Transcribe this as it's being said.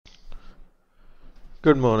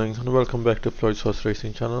Good morning and welcome back to Floyd's horse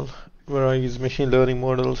racing channel, where I use machine learning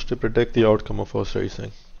models to predict the outcome of horse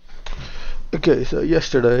racing. Okay, so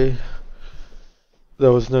yesterday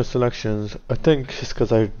there was no selections. I think it's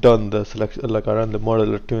because I've done the selection, like I ran the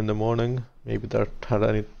model at 2 in the morning. Maybe that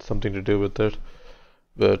had something to do with it,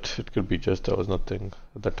 but it could be just there was nothing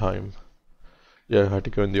at the time. Yeah, I had to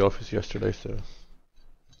go in the office yesterday, so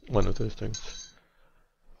one of those things.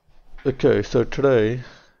 Okay, so today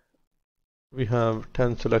we have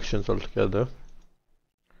 10 selections altogether.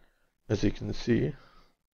 As you can see,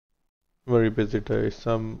 very busy day.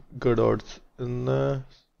 Some good odds in there,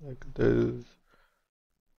 like this,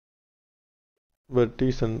 but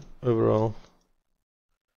decent overall.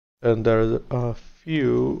 And there are a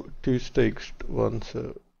few two-staked ones,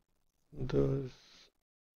 so those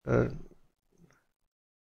and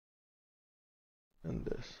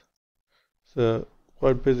this. So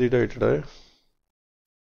quite busy day today.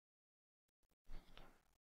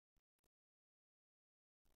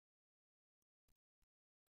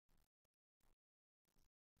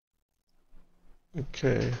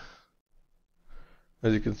 Okay,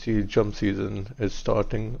 as you can see, jump season is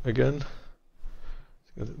starting again.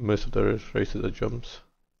 Most of the races are jumps.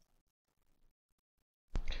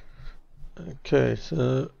 Okay,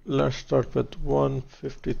 so let's start with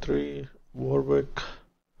 153 Warwick.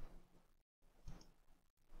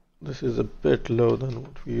 This is a bit low than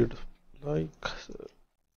what we'd like, so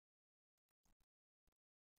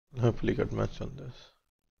I'll hopefully get matched on this.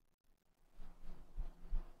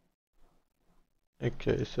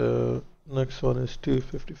 Okay, so next one is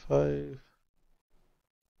 255.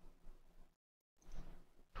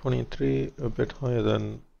 23, a bit higher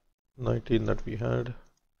than 19 that we had.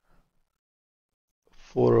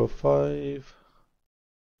 405.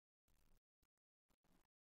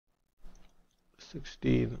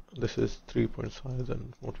 16, this is 3 points higher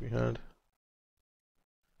than what we had.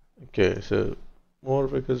 Okay, so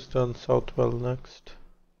Warwick is done. Southwell next.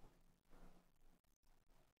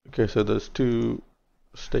 Okay, so there's two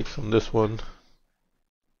stakes on this one.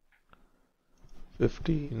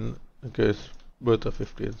 15, okay, both are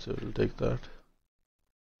 15, so we'll take that.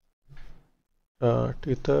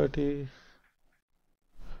 230,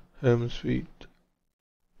 Home Sweet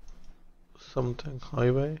something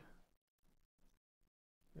Highway.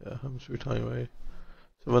 Yeah, Home Sweet Highway.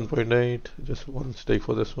 7.8, just one stake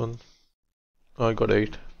for this one. I got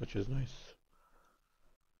 8, which is nice.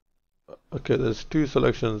 Okay, there's two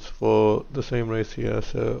selections for the same race here,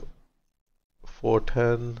 so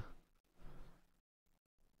 410.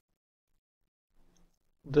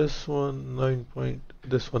 This one, 9 point,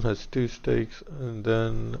 this one has two stakes, and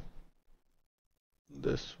then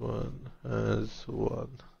this one has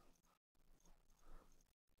one.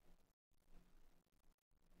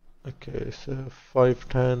 Okay, so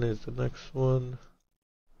 510 is the next one.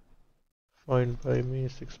 Fine by me,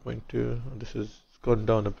 6.2. This has gone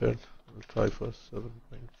down a bit. I'll try for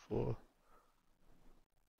 7.4.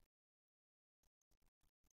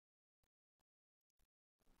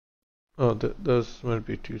 Oh, there's might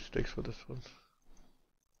be two stakes for this one.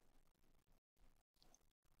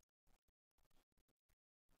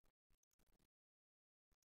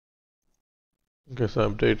 Guess I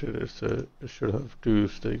updated it, so it should have two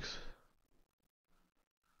stakes.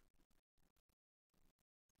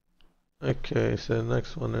 Okay, so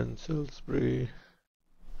next one in Salisbury.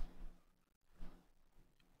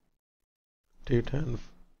 210.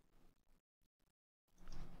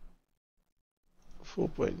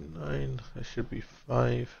 4.9, that should be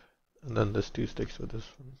 5, and then there's two stakes for this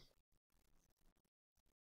one.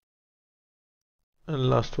 And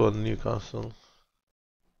last one, Newcastle.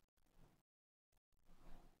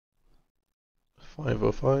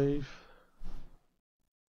 505.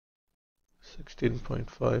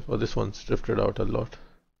 16.5. Oh, this one's drifted out a lot.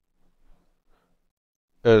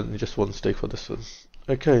 And just one stake for this one.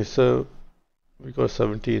 Okay, so we got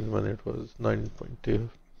 17 when it was 9.2.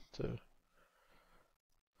 So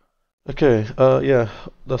okay, yeah,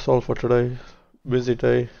 that's all for today. Busy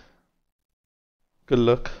day. Good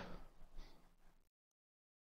luck.